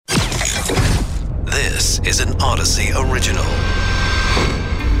This is an Odyssey original.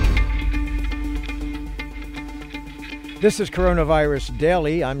 This is Coronavirus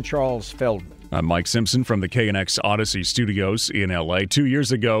Daily. I'm Charles Feldman. I'm Mike Simpson from the KNX Odyssey Studios in LA. 2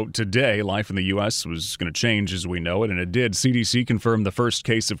 years ago today, life in the U.S. was going to change as we know it, and it did. CDC confirmed the first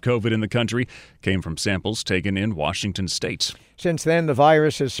case of COVID in the country came from samples taken in Washington state. Since then, the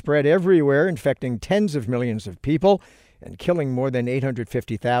virus has spread everywhere, infecting tens of millions of people and killing more than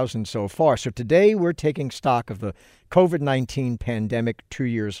 850,000 so far. So today, we're taking stock of the COVID-19 pandemic 2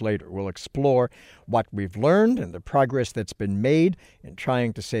 years later. We'll explore what we've learned and the progress that's been made in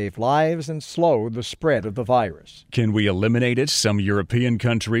trying to save lives and slow the spread of the virus. Can we eliminate it? Some European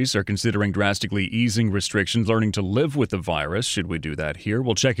countries are considering drastically easing restrictions, learning to live with the virus. Should we do that here?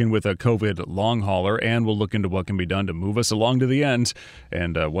 We'll check in with a COVID long hauler, and we'll look into what can be done to move us along to the end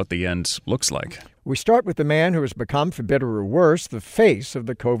and what the end looks like. We start with the man who has become, for better or worse, the face of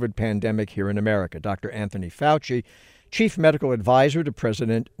the COVID pandemic here in America, Dr. Anthony Fauci, Chief Medical Advisor to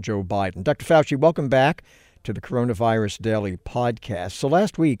President Joe Biden. Dr. Fauci, welcome back to the Coronavirus Daily podcast. So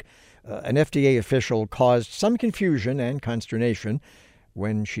last week, an FDA official caused some confusion and consternation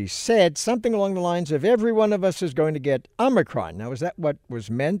when she said something along the lines of every one of us is going to get Omicron. Now, is that what was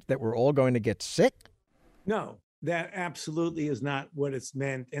meant, that we're all going to get sick? No. That absolutely is not what it's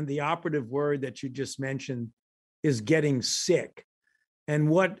meant. And the operative word that you just mentioned is getting sick. And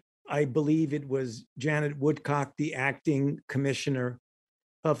what I believe it was Janet Woodcock, the acting commissioner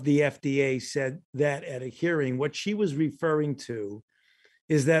of the FDA, said that at a hearing. What she was referring to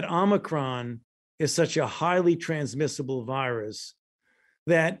is that Omicron is such a highly transmissible virus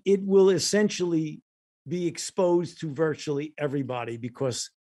that it will essentially be exposed to virtually everybody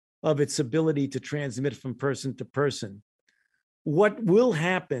because of its ability to transmit from person to person. What will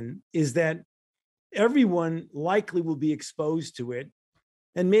happen is that everyone likely will be exposed to it,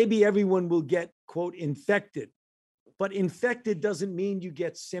 and maybe everyone will get, quote, infected. But infected doesn't mean you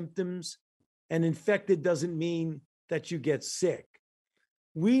get symptoms, and infected doesn't mean that you get sick.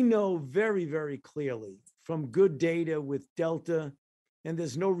 We know very, very clearly from good data with Delta, and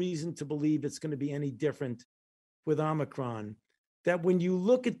there's no reason to believe it's going to be any different with Omicron, that when you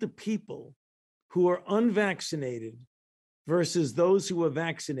look at the people who are unvaccinated versus those who are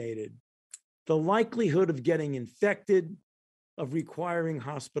vaccinated, the likelihood of getting infected, of requiring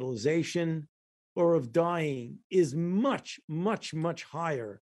hospitalization, or of dying is much, much, much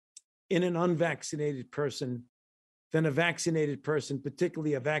higher in an unvaccinated person than a vaccinated person,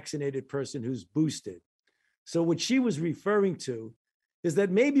 particularly a vaccinated person who's boosted. So what she was referring to is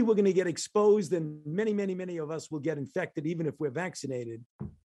that maybe we're going to get exposed and many, many, many of us will get infected even if we're vaccinated.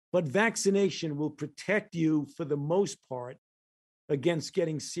 But vaccination will protect you for the most part against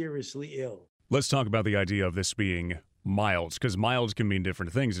getting seriously ill. Let's talk about the idea of this being mild, because mild can mean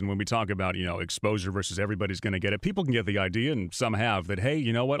different things. And when we talk about, exposure versus everybody's going to get it, people can get the idea, and some have, that, hey,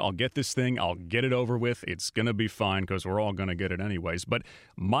 you know what, I'll get this thing, I'll get it over with, it's going to be fine because we're all going to get it anyways. But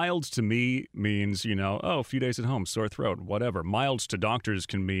mild to me means, a few days at home, sore throat, whatever. Mild to doctors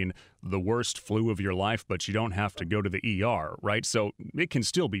can mean the worst flu of your life, but you don't have to go to the ER, right? So it can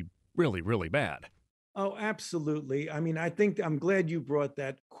still be really, really bad. Oh, absolutely. I mean, I'm glad you brought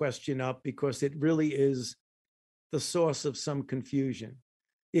that question up because it really is the source of some confusion.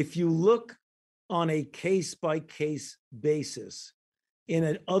 If you look on a case-by-case basis in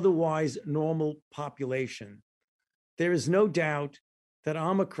an otherwise normal population, there is no doubt that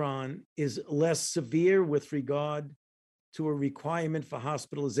Omicron is less severe with regard to a requirement for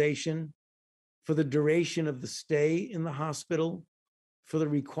hospitalization, for the duration of the stay in the hospital, for the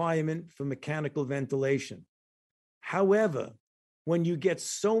requirement for mechanical ventilation. However, when you get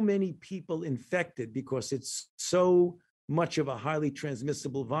so many people infected because it's so much of a highly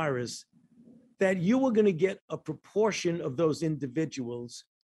transmissible virus, that you are going to get a proportion of those individuals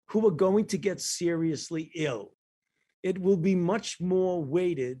who are going to get seriously ill. It will be much more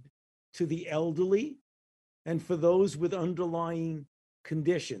weighted to the elderly and for those with underlying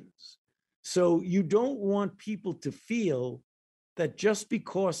conditions. So you don't want people to feel that just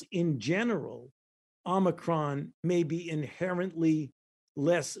because in general Omicron may be inherently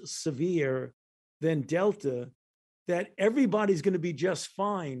less severe than Delta, that everybody's going to be just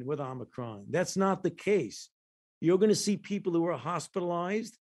fine with Omicron. That's not the case. You're going to see people who are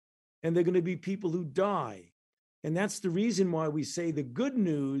hospitalized, and they're going to be people who die. And that's the reason why we say the good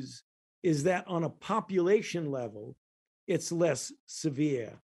news is that on a population level, it's less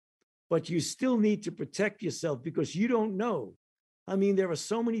severe. But you still need to protect yourself because you don't know. I mean, there are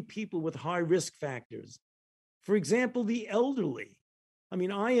so many people with high risk factors. For example, the elderly. I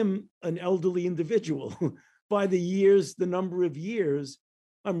mean, I am an elderly individual. By the number of years,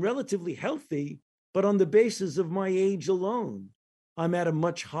 I'm relatively healthy, but on the basis of my age alone, I'm at a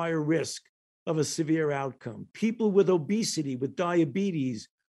much higher risk of a severe outcome. People with obesity, with diabetes,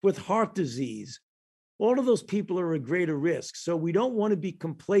 with heart disease, all of those people are at greater risk. So we don't want to be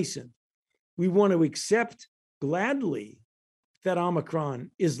complacent. We want to accept gladly that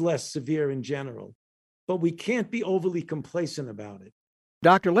Omicron is less severe in general, but we can't be overly complacent about it.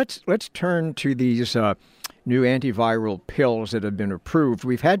 Doctor, let's turn to these new antiviral pills that have been approved.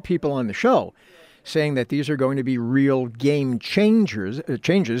 We've had people on the show saying that these are going to be real game changes,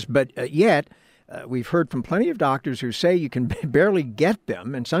 but yet we've heard from plenty of doctors who say you can barely get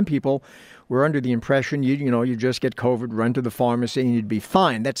them, and some people were under the impression you just get COVID, run to the pharmacy, and you'd be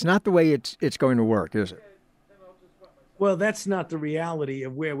fine. That's not the way it's going to work, is it? Well, that's not the reality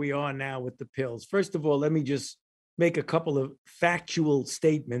of where we are now with the pills. First of all, let me just make a couple of factual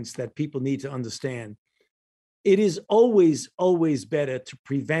statements that people need to understand. It is always, always better to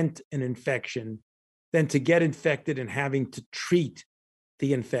prevent an infection than to get infected and having to treat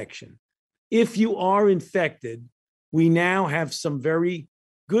the infection. If you are infected, we now have some very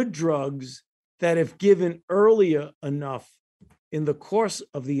good drugs that, if given earlier enough in the course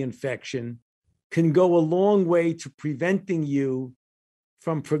of the infection, can go a long way to preventing you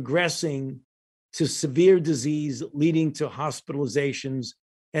from progressing to severe disease leading to hospitalizations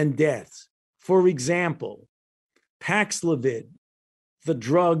and deaths. For example, Paxlovid, the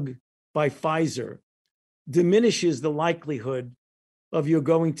drug by Pfizer, diminishes the likelihood of you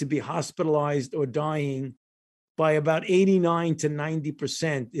going to be hospitalized or dying by about 89 to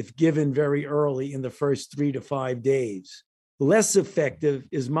 90% if given very early in the first 3 to 5 days. Less effective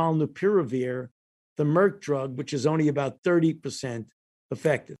is Molnupiravir, the Merck drug, which is only about 30%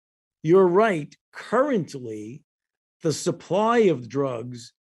 effective. You're right. Currently, the supply of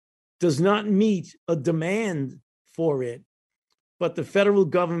drugs does not meet a demand for it, but the federal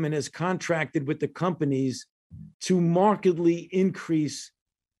government has contracted with the companies to markedly increase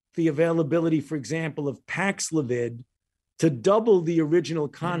the availability, for example, of Paxlovid to double the original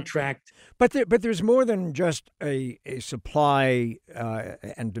contract. But there's more than just a supply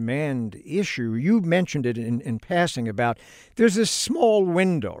and demand issue. You mentioned it in passing about there's this small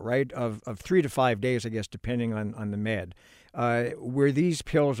window, right, of 3 to 5 days, I guess, depending on the med, where these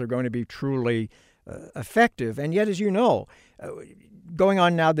pills are going to be truly effective. And yet, as you know, going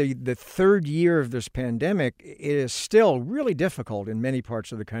on now the third year of this pandemic, it is still really difficult in many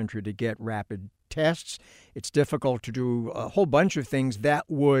parts of the country to get rapid tests. It's difficult to do a whole bunch of things that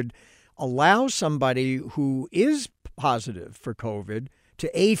would allow somebody who is positive for COVID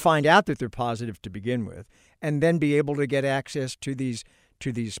to find out that they're positive to begin with, and then be able to get access to these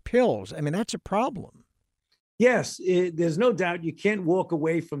pills. I mean, that's a problem. Yes, there's no doubt you can't walk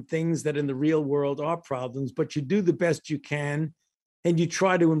away from things that in the real world are problems, but you do the best you can, and you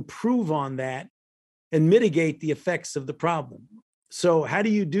try to improve on that and mitigate the effects of the problem. So how do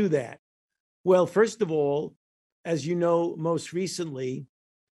you do that? Well, first of all, as you know, most recently,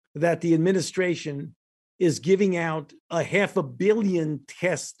 that the administration is giving out 500 million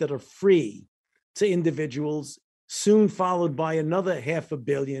tests that are free to individuals, soon followed by another 500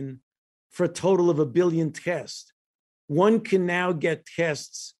 million for a total of 1 billion tests. One can now get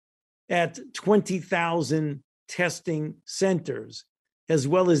tests at 20,000 testing centers, as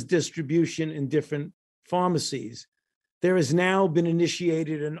well as distribution in different pharmacies. There has now been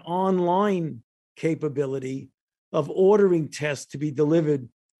initiated an online capability of ordering tests to be delivered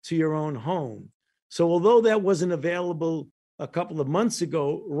to your own home. So although that wasn't available a couple of months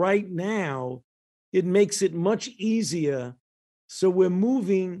ago, right now, it makes it much easier. So we're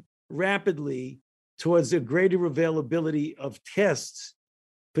moving rapidly towards a greater availability of tests,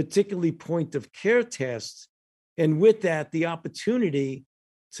 particularly point of care tests. And with that, the opportunity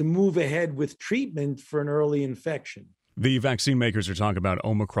to move ahead with treatment for an early infection. The vaccine makers are talking about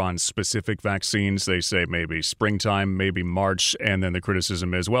Omicron-specific vaccines. They say maybe springtime, maybe March, and then the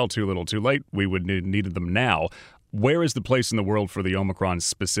criticism is, well, too little, too late. We would need them now. Where is the place in the world for the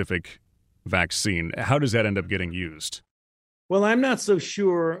Omicron-specific vaccine? How does that end up getting used? Well, I'm not so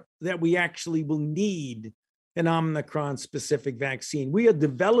sure that we actually will need an Omicron-specific vaccine. We are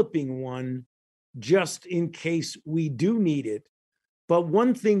developing one just in case we do need it. But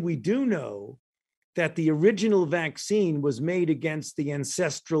one thing we do know, that the original vaccine was made against the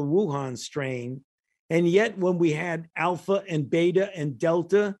ancestral Wuhan strain. And yet when we had Alpha and Beta and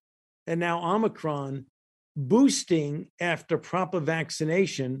Delta, and now Omicron, boosting after proper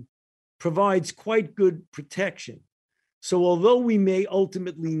vaccination provides quite good protection. So although we may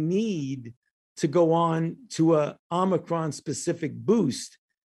ultimately need to go on to a Omicron-specific boost,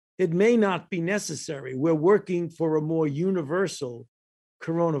 it may not be necessary. We're working for a more universal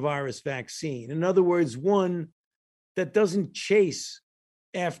coronavirus vaccine. In other words, one that doesn't chase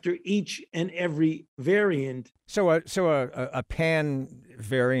after each and every variant. So a pan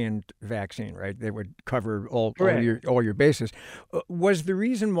variant vaccine, right? That would cover all your bases. Was the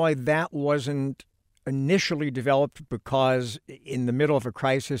reason why that wasn't initially developed because in the middle of a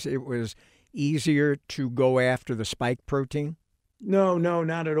crisis it was easier to go after the spike protein? No,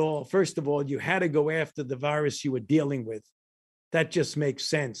 not at all. First of all, you had to go after the virus you were dealing with. That just makes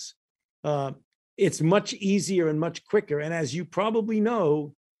sense. It's much easier and much quicker. And as you probably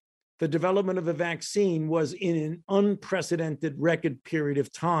know, the development of a vaccine was in an unprecedented record period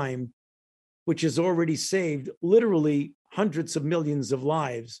of time, which has already saved literally hundreds of millions of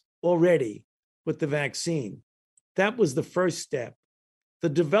lives already with the vaccine. That was the first step. The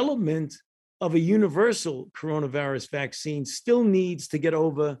development of a universal coronavirus vaccine still needs to get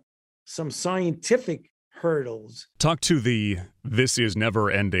over some scientific hurdles. Talk to the "this is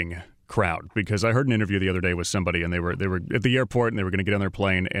never ending" crowd, because I heard an interview the other day with somebody, and they were at the airport and they were going to get on their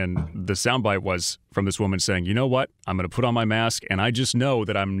plane, and the soundbite was from this woman saying, "You know what? I'm going to put on my mask, and I just know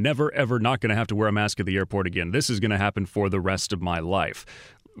that I'm never ever not going to have to wear a mask at the airport again. This is going to happen for the rest of my life."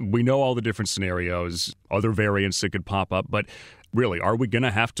 We know all the different scenarios, other variants that could pop up, but really, are we going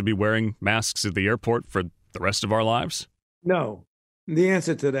to have to be wearing masks at the airport for the rest of our lives? No. The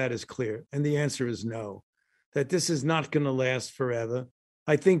answer to that is clear, and the answer is no, that this is not going to last forever.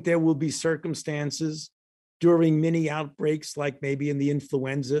 I think there will be circumstances during mini outbreaks, like maybe in the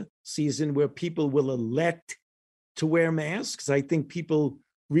influenza season, where people will elect to wear masks. I think people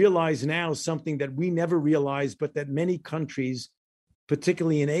realize now something that we never realized, but that many countries,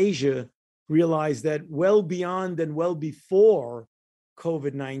 particularly in Asia, realize that well beyond and well before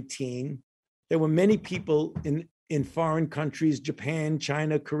COVID-19, there were many people in foreign countries, Japan,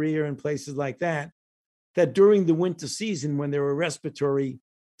 China, Korea, and places like that, that during the winter season, when there were respiratory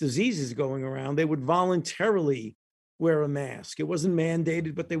diseases going around, they would voluntarily wear a mask. It wasn't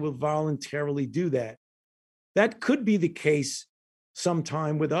mandated, but they would voluntarily do that. That could be the case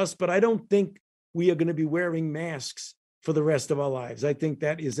sometime with us, but I don't think we are going to be wearing masks for the rest of our lives. I think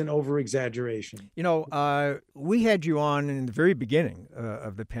that is an over-exaggeration. You know, we had you on in the very beginning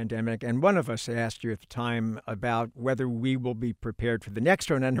of the pandemic, and one of us asked you at the time about whether we will be prepared for the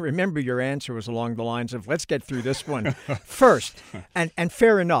next one. And I remember your answer was along the lines of, let's get through this one first. And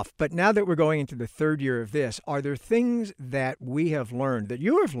fair enough. But now that we're going into the third year of this, are there things that we have learned, that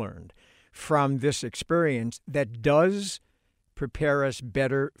you have learned from this experience, that does prepare us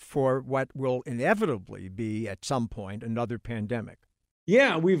better for what will inevitably be at some point another pandemic?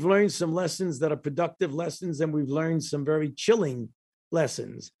 Yeah, we've learned some lessons that are productive lessons, and we've learned some very chilling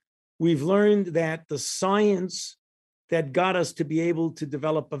lessons. We've learned that the science that got us to be able to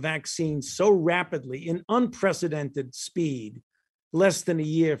develop a vaccine so rapidly in unprecedented speed, less than a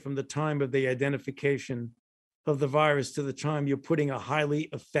year from the time of the identification of the virus to the time you're putting a highly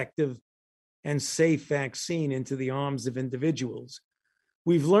effective and safe vaccine into the arms of individuals.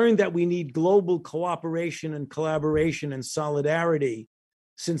 We've learned that we need global cooperation and collaboration and solidarity,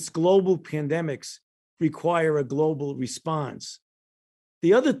 since global pandemics require a global response.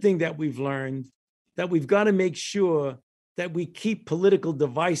 The other thing that we've learned, that we've got to make sure that we keep political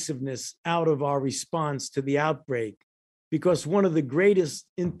divisiveness out of our response to the outbreak, because one of the greatest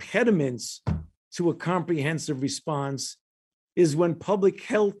impediments to a comprehensive response is when public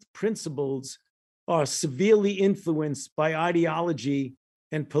health principles are severely influenced by ideology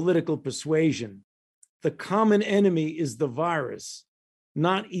and political persuasion. The common enemy is the virus,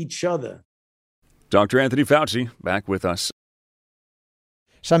 not each other. Dr. Anthony Fauci back with us.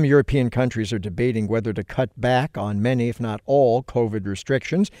 Some European countries are debating whether to cut back on many, if not all, COVID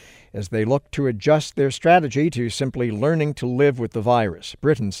restrictions as they look to adjust their strategy to simply learning to live with the virus.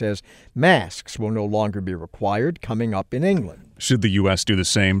 Britain says masks will no longer be required coming up in England. Should the U.S. do the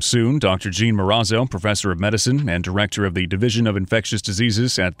same soon? Dr. Jean Marazzo, professor of medicine and director of the Division of Infectious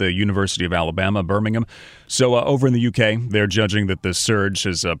Diseases at the University of Alabama, Birmingham. So over in the U.K., they're judging that the surge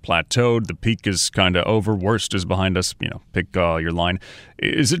has plateaued. The peak is kind of over. Worst is behind us. Pick your line.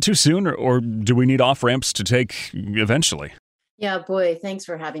 Is it too soon, or do we need off-ramps to take eventually? Yeah, boy, thanks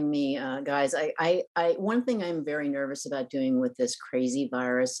for having me, guys. I one thing I'm very nervous about doing with this crazy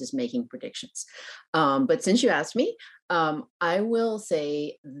virus is making predictions. But since you asked me, I will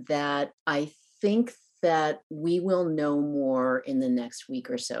say that I think that we will know more in the next week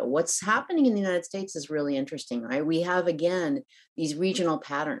or so. What's happening in the United States is really interesting, right? We have, again, these regional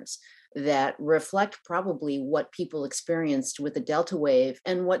patterns that reflect probably what people experienced with the Delta wave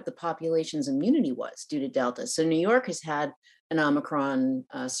and what the population's immunity was due to Delta. So New York has had an Omicron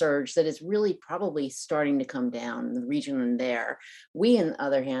surge that is really probably starting to come down in the region there. We, on the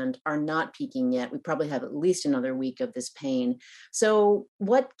other hand, are not peaking yet. We probably have at least another week of this pain. So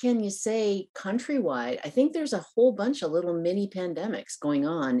what can you say countrywide? I think there's a whole bunch of little mini pandemics going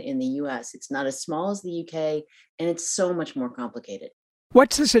on in the US. It's not as small as the UK, and it's so much more complicated.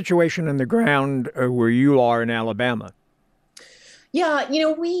 What's the situation on the ground where you are in Alabama? Yeah,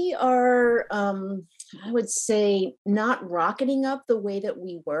 we are, I would say, not rocketing up the way that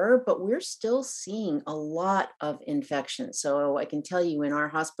we were, but we're still seeing a lot of infections. So I can tell you in our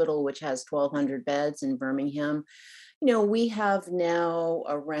hospital, which has 1,200 beds in Birmingham, we have now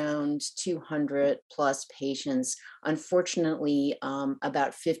around 200 plus patients. Unfortunately,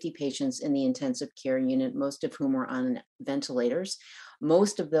 about 50 patients in the intensive care unit, most of whom are on ventilators.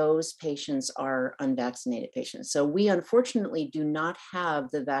 Most of those patients are unvaccinated patients. So we unfortunately do not have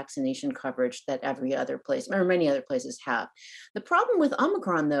the vaccination coverage that every other place or many other places have. The problem with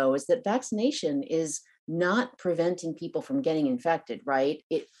Omicron, though, is that vaccination is not preventing people from getting infected, right?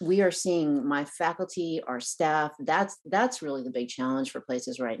 We are seeing my faculty, our staff, that's really the big challenge for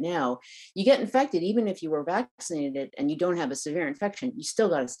places right now. You get infected, even if you were vaccinated and you don't have a severe infection, you still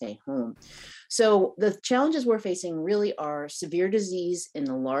got to stay home. So the challenges we're facing really are severe disease in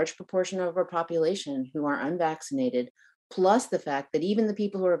a large proportion of our population who are unvaccinated, plus the fact that even the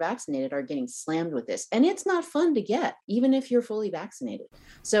people who are vaccinated are getting slammed with this. And it's not fun to get, even if you're fully vaccinated.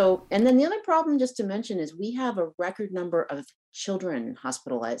 So, and then the other problem, just to mention, is we have a record number of children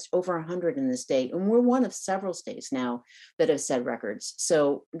hospitalized, over 100 in the state. And we're one of several states now that have set records.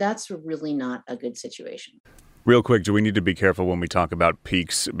 So that's really not a good situation. Real quick, do we need to be careful when we talk about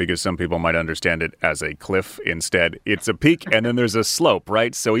peaks? Because some people might understand it as a cliff. Instead, it's a peak and then there's a slope,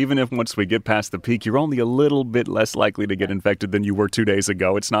 right? So even if once we get past the peak, you're only a little bit less likely to get infected than you were 2 days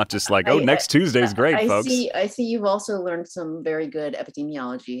ago. It's not just like, next Tuesday's great, folks. I see you've also learned some very good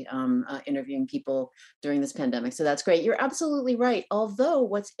epidemiology, interviewing people during this pandemic. So that's great. You're absolutely right. Although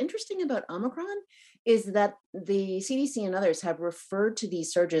what's interesting about Omicron is that the CDC and others have referred to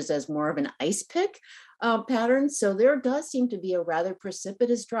these surges as more of an ice pick pattern. So there does seem to be a rather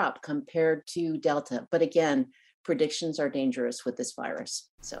precipitous drop compared to Delta. But again, predictions are dangerous with this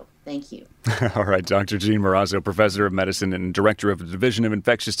virus. So thank you. All right, Dr. Jean Marrazzo, professor of medicine and director of the Division of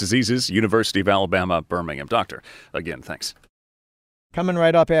Infectious Diseases, University of Alabama, Birmingham. Doctor, again, thanks. Coming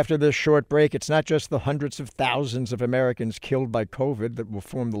right up after this short break, it's not just the hundreds of thousands of Americans killed by COVID that will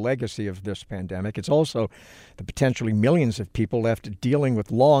form the legacy of this pandemic. It's also the potentially millions of people left dealing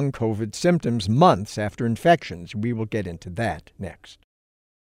with long COVID symptoms months after infections. We will get into that next.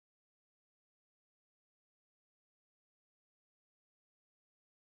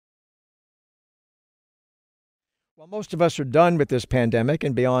 Well, most of us are done with this pandemic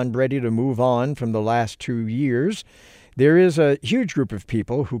and beyond ready to move on from the last 2 years. There is a huge group of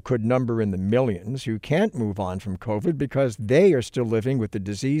people who could number in the millions who can't move on from COVID because they are still living with the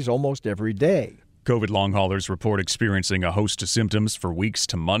disease almost every day. COVID long haulers report experiencing a host of symptoms for weeks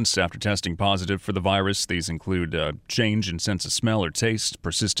to months after testing positive for the virus. These include change in sense of smell or taste,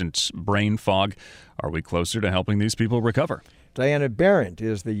 persistent brain fog. Are we closer to helping these people recover? Diana Berendt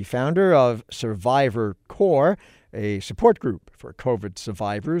is the founder of Survivor Corps, a support group for COVID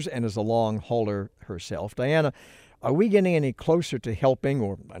survivors, and is a long hauler herself. Diana, are we getting any closer to helping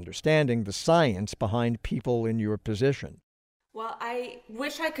or understanding the science behind people in your position? Well, I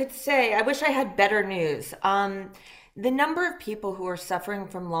wish I had better news. The number of people who are suffering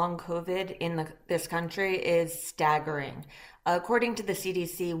from long COVID in this country is staggering. According to the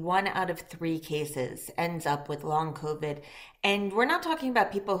CDC, 1 out of 3 cases ends up with long COVID. And we're not talking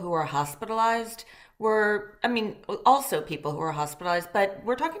about people who are hospitalized. Also people who are hospitalized, but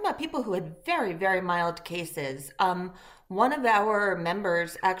we're talking about people who had very, very mild cases. One of our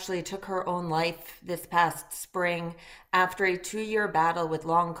members actually took her own life this past spring after a 2-year battle with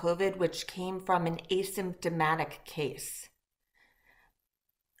long COVID, which came from an asymptomatic case.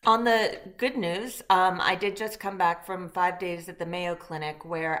 On the good news, I did just come back from 5 days at the Mayo Clinic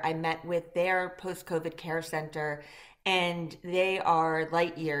where I met with their post-COVID care center, and they are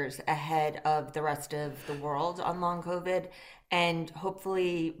light years ahead of the rest of the world on long COVID. And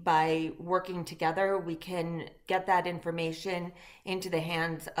hopefully by working together, we can get that information into the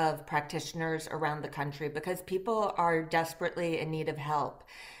hands of practitioners around the country because people are desperately in need of help.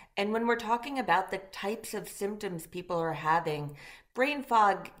 And when we're talking about the types of symptoms people are having, brain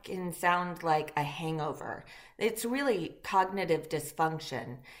fog can sound like a hangover. It's really cognitive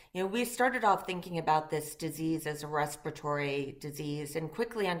dysfunction. We started off thinking about this disease as a respiratory disease and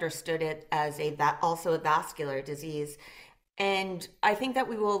quickly understood it as also a vascular disease. And I think that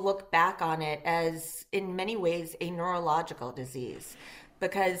we will look back on it as, in many ways, a neurological disease,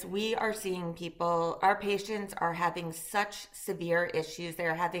 because we are seeing our patients are having such severe issues.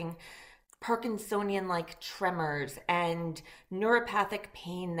 They're having Parkinsonian-like tremors and neuropathic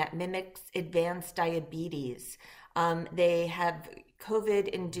pain that mimics advanced diabetes. They have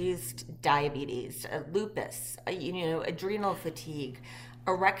COVID-induced diabetes, lupus, adrenal fatigue,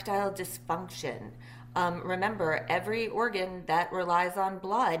 erectile dysfunction. Remember, every organ that relies on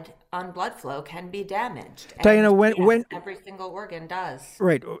blood flow can be damaged. Diana, when every single organ does.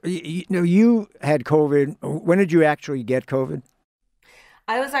 Right. You had COVID. When did you actually get COVID?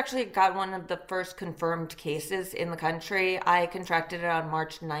 I got one of the first confirmed cases in the country. I contracted it on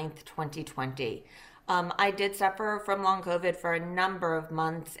March 9th, 2020. I did suffer from long COVID for a number of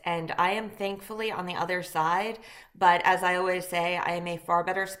months, and I am thankfully on the other side. But as I always say, I am a far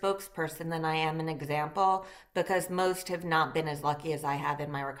better spokesperson than I am an example, because most have not been as lucky as I have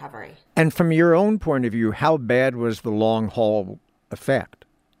in my recovery. And from your own point of view, how bad was the long haul effect?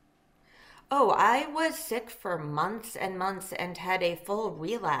 Oh, I was sick for months and months and had a full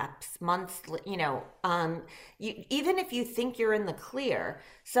relapse months, even if you think you're in the clear,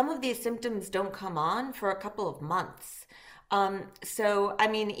 some of these symptoms don't come on for a couple of months.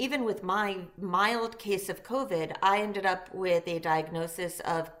 Even with my mild case of COVID, I ended up with a diagnosis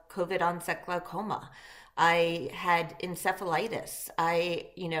of COVID onset glaucoma. I had encephalitis. I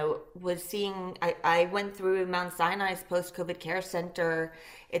went through Mount Sinai's post-COVID care center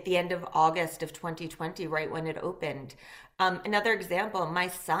at the end of August of 2020, right when it opened. Another example, my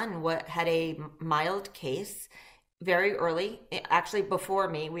son had a mild case very early, actually before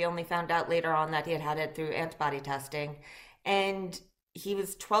me. We only found out later on that he had it through antibody testing. And he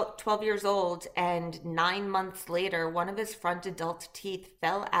was 12 years old, and 9 months later, one of his front adult teeth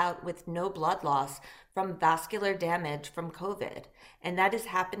fell out with no blood loss from vascular damage from COVID. And that is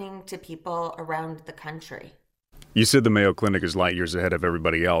happening to people around the country. You said the Mayo Clinic is light years ahead of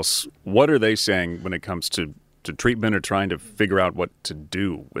everybody else. What are they saying when it comes to treatment or trying to figure out what to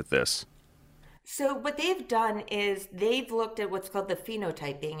do with this? So what they've done is they've looked at what's called the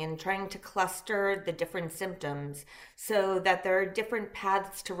phenotyping and trying to cluster the different symptoms so that there are different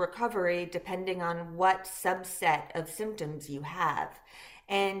paths to recovery depending on what subset of symptoms you have.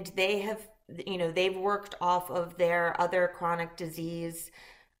 And they've worked off of their other chronic disease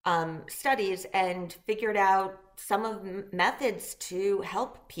studies and figured out some of methods to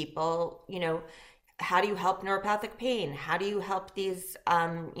help people. How do you help neuropathic pain? How do you help these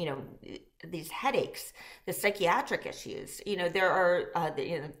headaches, the psychiatric issues? There are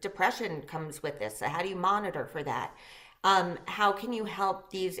depression comes with this. So how do you monitor for that? How can you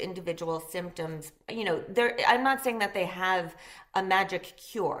help these individual symptoms? I'm not saying that they have a magic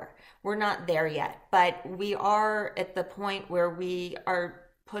cure. We're not there yet, but we are at the point where we are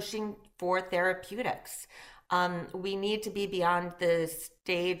pushing for therapeutics. We need to be beyond the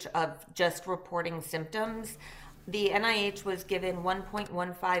stage of just reporting symptoms. The NIH was given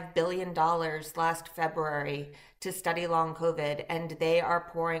 $1.15 billion last February to study long COVID, and they are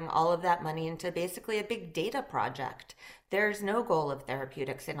pouring all of that money into basically a big data project. There's no goal of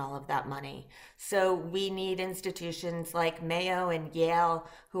therapeutics in all of that money. So we need institutions like Mayo and Yale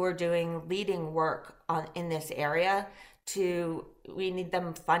who are doing leading work in this area. We need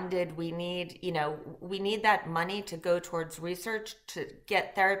them funded. We need that money to go towards research, to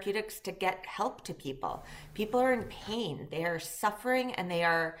get therapeutics, to get help to people. People are in pain. They are suffering, and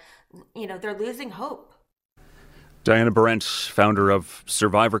they're losing hope. Diana Berent, founder of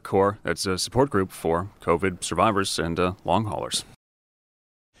Survivor Corps. That's a support group for COVID survivors and long haulers.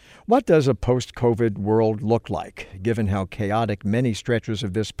 What does a post-COVID world look like, given how chaotic many stretches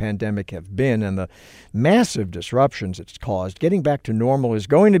of this pandemic have been and the massive disruptions it's caused? Getting back to normal is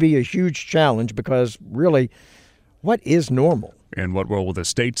going to be a huge challenge because, really, what is normal? And what role will the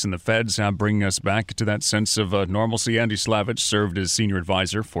states and the feds have bringing us back to that sense of normalcy? Andy Slavich served as senior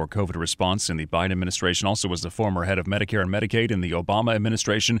advisor for COVID response in the Biden administration, also was the former head of Medicare and Medicaid in the Obama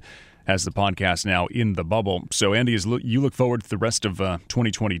administration, has the podcast now In the Bubble. So, Andy, as you look forward to the rest of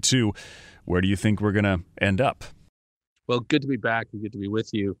 2022, where do you think we're going to end up? Well, good to be back and good to be with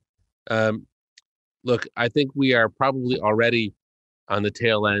you. Look, I think we are probably already on the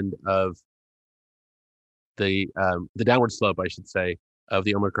tail end of the downward slope, I should say, of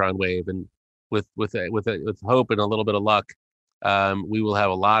the Omicron wave, and with hope and a little bit of luck, we will have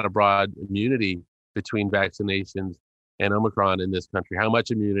a lot of broad immunity between vaccinations and Omicron in this country. How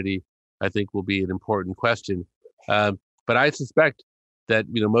much immunity, I think, will be an important question. But I suspect that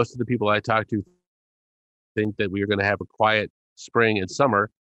most of the people I talk to think that we are going to have a quiet spring and summer,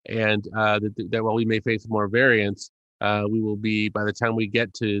 and that while we may face more variants, we will be, by the time we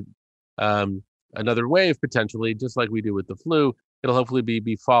get to another wave, potentially, just like we do with the flu, it'll hopefully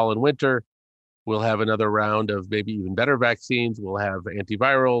be fall and winter. We'll have another round of maybe even better vaccines. We'll have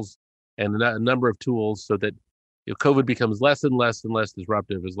antivirals and a number of tools so that COVID becomes less and less and less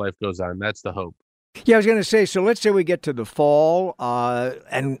disruptive as life goes on. That's the hope. Yeah, I was going to say, so let's say we get to the fall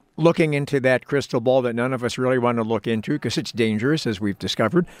and looking into that crystal ball that none of us really want to look into because it's dangerous, as we've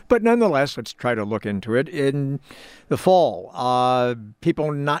discovered. But nonetheless, let's try to look into it. In the fall,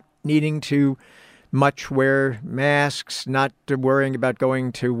 people not needing to much wear masks, not worrying about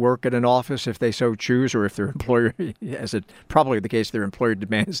going to work at an office if they so choose, or if their employer, as it probably the case, their employer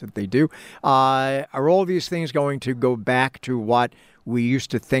demands that they do. Are all these things going to go back to what we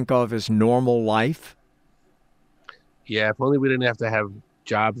used to think of as normal life? Yeah, if only we didn't have to have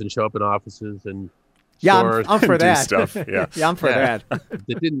jobs and show up in offices and stores. I'm for that. Stuff. Yeah. Yeah, I'm for that.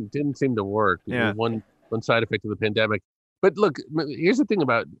 It didn't seem to work. Yeah. One side effect of the pandemic. But look, here's the thing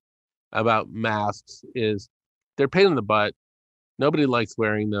about masks is they're a pain in the butt. Nobody likes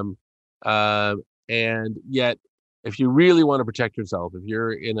wearing them. And yet, if you really want to protect yourself, if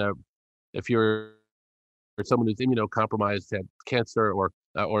you're someone who's immunocompromised, had cancer or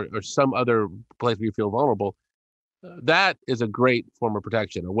some other place where you feel vulnerable, that is a great form of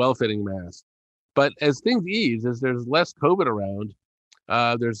protection, a well-fitting mask. But as things ease, as there's less COVID around,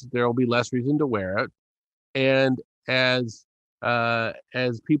 there will be less reason to wear it, and as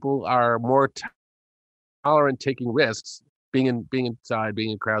people are more tolerant taking risks, being inside, being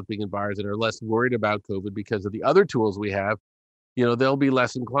in crowds, being in bars, and are less worried about COVID because of the other tools we have, they'll be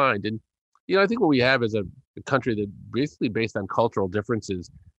less inclined. And I think what we have is a country that basically based on cultural differences.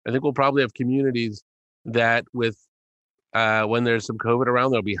 I think we'll probably have communities that when there's some COVID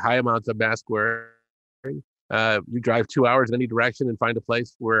around, there'll be high amounts of mask wearing. You drive 2 hours in any direction and find a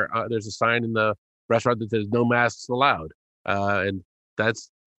place where there's a sign in the restaurant that says no masks allowed. And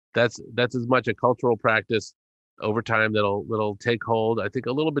that's as much a cultural practice over time that'll take hold, I think,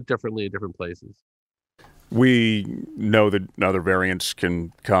 a little bit differently in different places. We know that other variants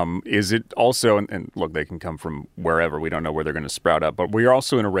can come. Is it also, and look, they can come from wherever. We don't know where they're going to sprout up. But we are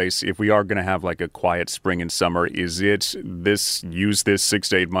also in a race. If we are going to have like a quiet spring and summer, is it use this 6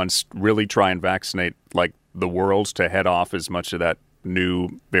 to 8 months, really try and vaccinate like the world to head off as much of that new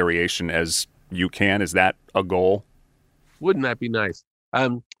variation as you can? Is that a goal? Wouldn't that be nice?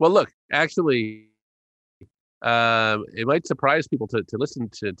 Well, look, actually, it might surprise people to listen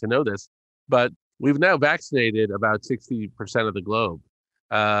to know this, but we've now vaccinated about 60% of the globe,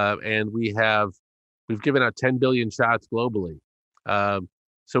 and we've given out 10 billion shots globally.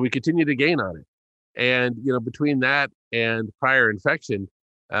 So we continue to gain on it, and between that and prior infection,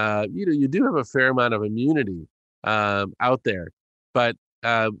 you do have a fair amount of immunity out there. But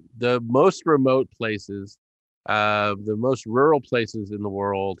the most remote places, the most rural places in the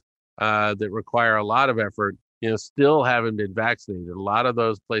world that require a lot of effort, still haven't been vaccinated. A lot of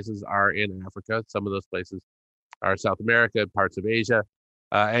those places are in Africa. Some of those places are South America, parts of Asia,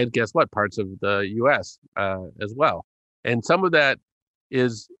 and guess what? Parts of the U.S. As well. And some of that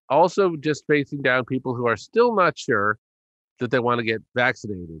is also just facing down people who are still not sure that they want to get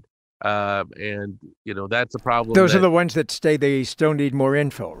vaccinated. And that's a problem. Those are the ones that they still need more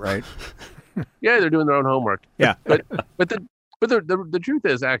info, right? Yeah, they're doing their own homework. Yeah. But the truth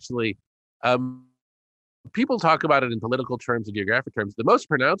is actually, people talk about it in political terms and geographic terms. The most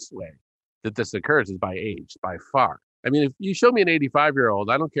pronounced way that this occurs is by age, by far. I mean, if you show me an 85-year-old,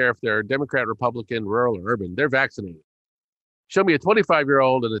 I don't care if they're Democrat, Republican, rural, or urban, they're vaccinated. Show me a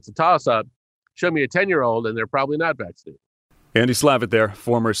 25-year-old and it's a toss-up. Show me a 10-year-old and they're probably not vaccinated. Andy Slavitt there,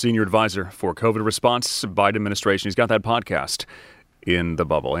 former senior advisor for COVID response, Biden administration. He's got that podcast, In the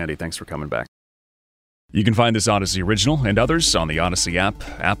Bubble. Andy, thanks for coming back. You can find this Odyssey original and others on the Odyssey app,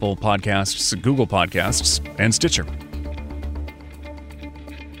 Apple Podcasts, Google Podcasts, and Stitcher.